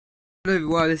Hello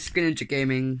everyone, this is Greninja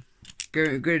Gaming.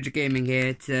 Greninja Gaming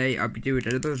here. Today I'll be doing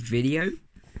another video.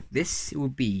 This will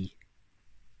be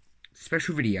a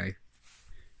special video.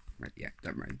 Right, yeah,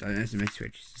 don't worry, don't have my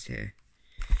switches here.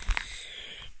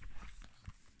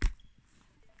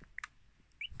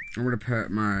 I'm gonna put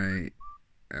my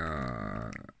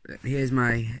here's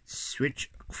my Switch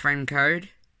friend code.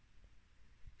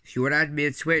 If you wanna add me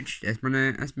a Switch, that's my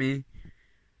name, that's me.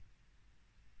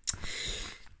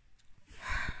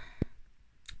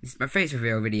 This is my face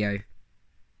reveal video.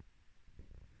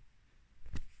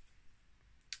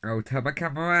 I'll turn my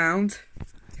camera around.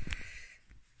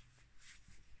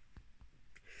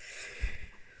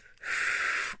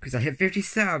 Because I hit 50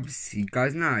 subs, you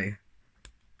guys know.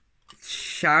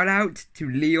 Shout out to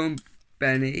Leon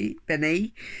Benny.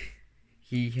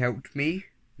 He helped me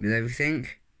with everything.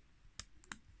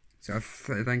 So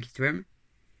thank you to him.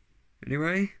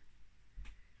 Anyway.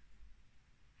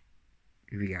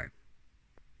 Here we go.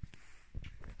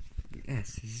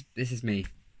 Yes, this is me.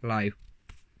 Hello.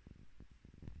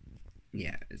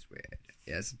 Yeah, it's weird.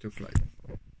 Yes, it took like.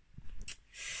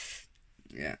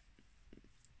 Yeah.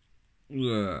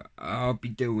 I'll be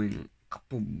doing a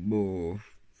couple more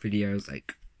videos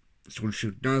like Sword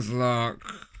Shoot Nuzlocke.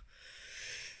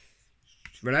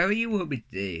 Whatever you want me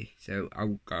to do. So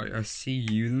I'll see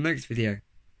you in the next video.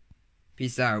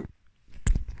 Peace out.